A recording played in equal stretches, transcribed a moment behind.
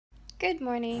Good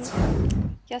morning.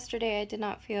 Yesterday I did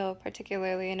not feel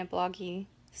particularly in a bloggy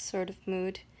sort of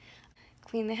mood.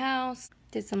 Cleaned the house,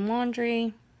 did some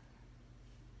laundry.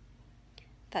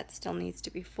 That still needs to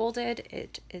be folded.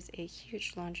 It is a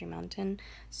huge laundry mountain,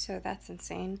 so that's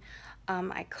insane.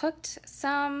 I cooked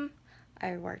some,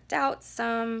 I worked out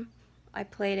some, I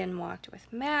played and walked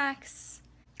with Max,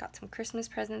 got some Christmas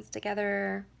presents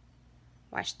together,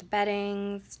 washed the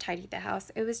beddings, tidied the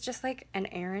house. It was just like an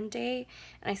errand day,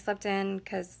 and I slept in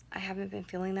because I haven't been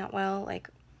feeling that well. Like,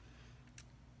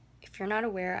 if you're not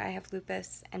aware, I have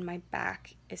lupus and my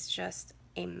back is just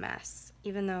a mess.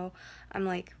 Even though I'm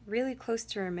like really close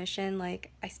to remission,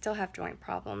 like I still have joint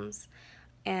problems,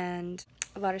 and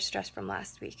a lot of stress from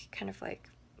last week kind of like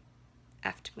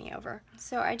effed me over.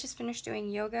 So I just finished doing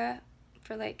yoga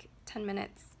for like 10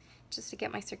 minutes just to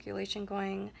get my circulation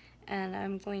going, and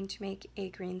I'm going to make a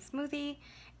green smoothie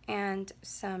and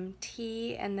some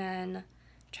tea and then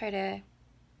try to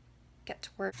get to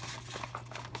work.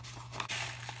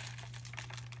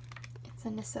 It's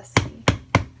a necessity.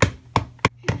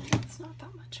 And it's not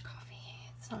that much coffee.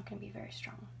 It's not going to be very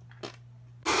strong.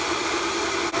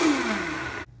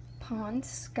 Pond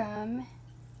Scum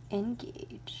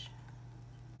Engage.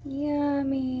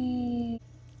 Yummy.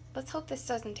 Let's hope this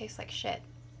doesn't taste like shit.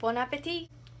 Bon appetit.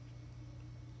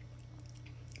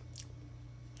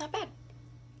 Not bad.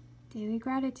 Daily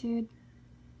gratitude.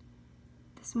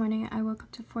 This morning I woke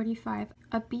up to 45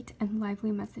 upbeat and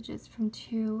lively messages from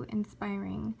two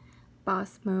inspiring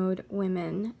boss mode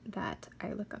women that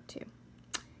I look up to.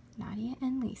 Nadia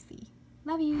and Lacey.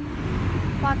 Love you.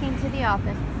 Walking to the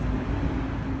office.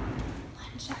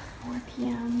 Lunch at 4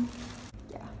 p.m.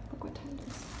 Yeah, look what time it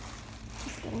is.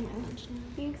 Just getting my lunch now.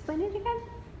 Can you explain it again?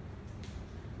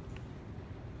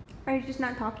 Are you just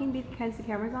not talking because the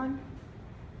camera's on?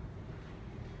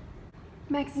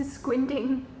 Max is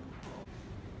squinting.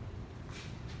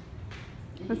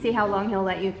 Let's see how long he'll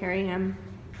let you carry him.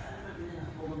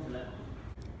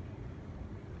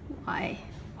 Why?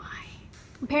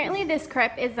 Apparently this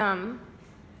crepe is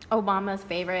Obama's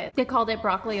favorite. They called it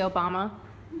broccoli Obama.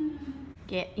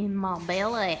 Get in my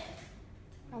belly.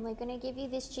 I'm only gonna give you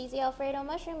this cheesy Alfredo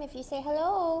mushroom if you say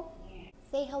hello.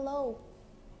 Say hello.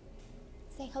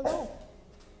 Say hello.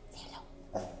 Say hello.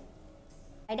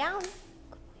 Lie down.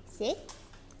 Sit.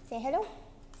 Say hello.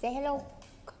 Say hello.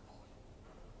 Come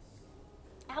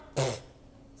on. Ow.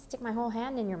 Stick my whole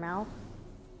hand in your mouth.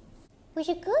 Was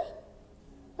it good?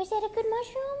 Was that a good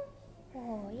mushroom?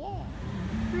 Oh, yeah.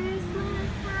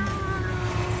 Christmas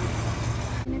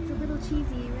house. And it's a little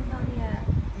cheesy with all the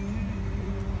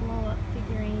blow-up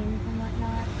figurines and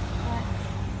whatnot, but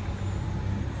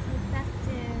so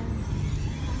festive.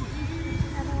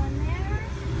 Another one there.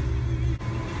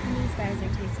 And these guys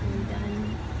are tastefully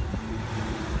done.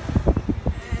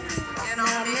 And I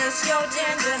miss your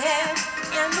ginger hair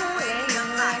and the way you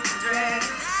like to dress.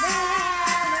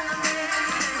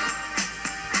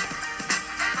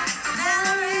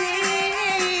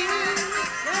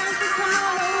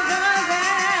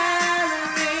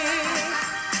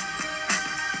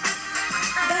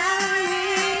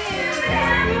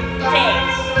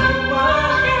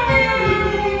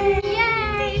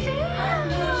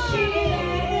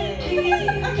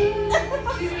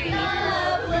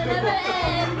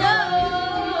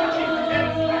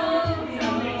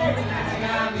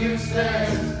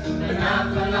 But not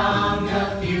for long, the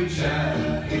future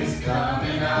is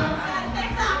coming up.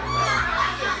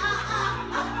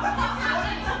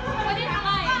 What is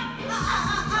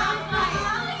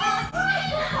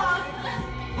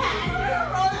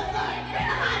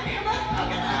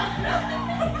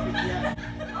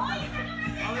life?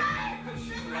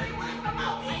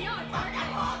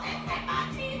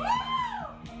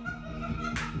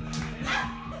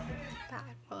 That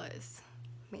was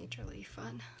majorly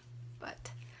fun,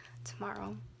 but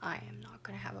tomorrow I am not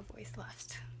gonna have a voice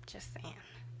left. Just saying.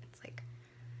 It's like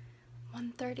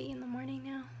 1:30 in the morning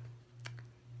now.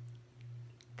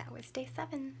 That was day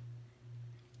 7.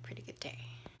 Pretty good day.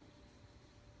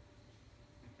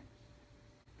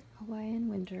 Hawaiian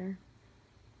winter.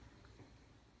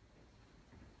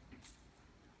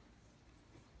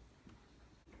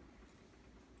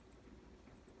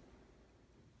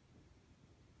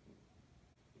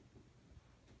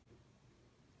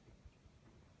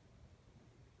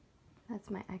 That's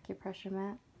my acupressure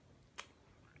mat.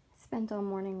 Spent all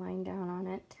morning lying down on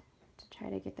it to try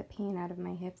to get the pain out of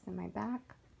my hips and my back.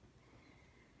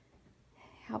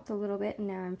 Helped a little bit, and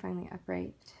now I'm finally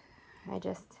upright. I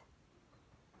just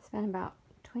spent about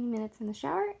 20 minutes in the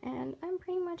shower and I'm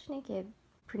pretty much naked.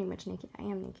 I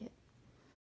am naked.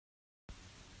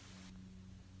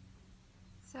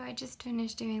 So I just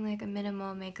finished doing like a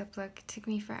minimal makeup look. It took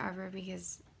me forever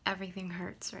because everything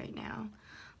hurts right now.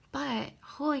 But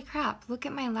holy crap, look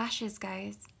at my lashes,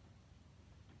 guys.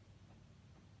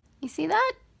 You see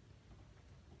that?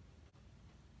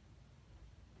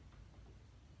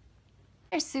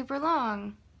 They're super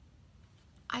long.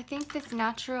 I think this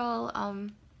natural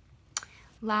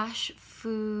lash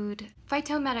food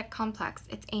Phytomedic Complex,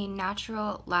 it's a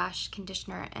natural lash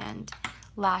conditioner and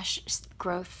lash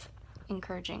growth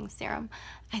encouraging serum.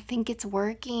 I think it's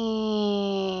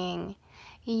working.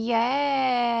 Yay!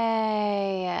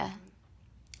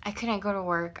 I couldn't go to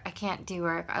work. I can't do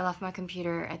work. I left my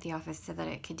computer at the office so that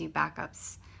it could do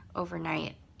backups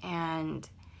overnight. And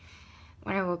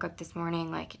when I woke up this morning,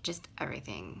 like just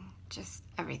everything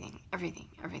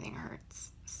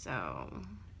hurts. So I'm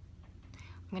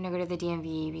gonna go to the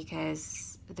DMV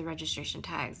because the registration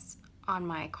tags on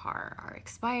my car are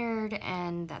expired,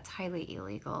 and that's highly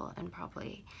illegal and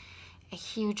probably a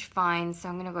huge fine. So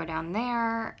I'm gonna go down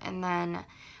there, and then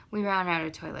we ran out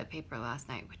of toilet paper last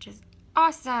night, which is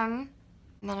awesome.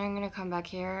 And then I'm gonna come back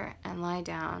here and lie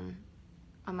down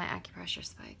on my acupressure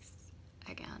spikes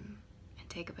again and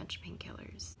take a bunch of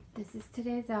painkillers. This is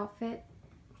today's outfit.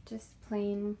 Just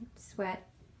plain sweat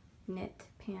knit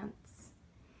pants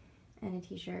and a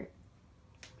t-shirt.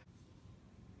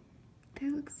 They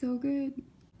look so good.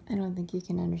 I don't think you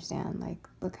can understand, like,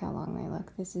 look how long they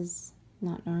look. This is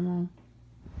not normal.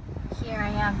 Here I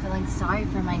am feeling sorry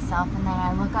for myself, and then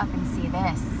I look up and see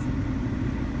this.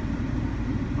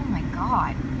 Oh my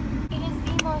god. It is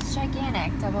the most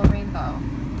gigantic double rainbow.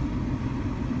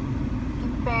 You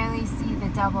can barely see the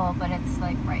double, but it's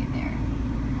like right there.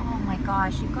 Oh my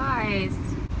gosh, you guys.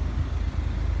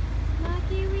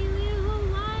 Lucky we live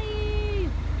Hawaii.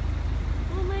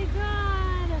 Oh my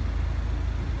god.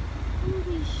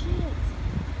 Holy shit.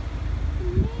 It's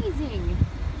amazing.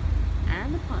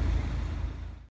 And the pump.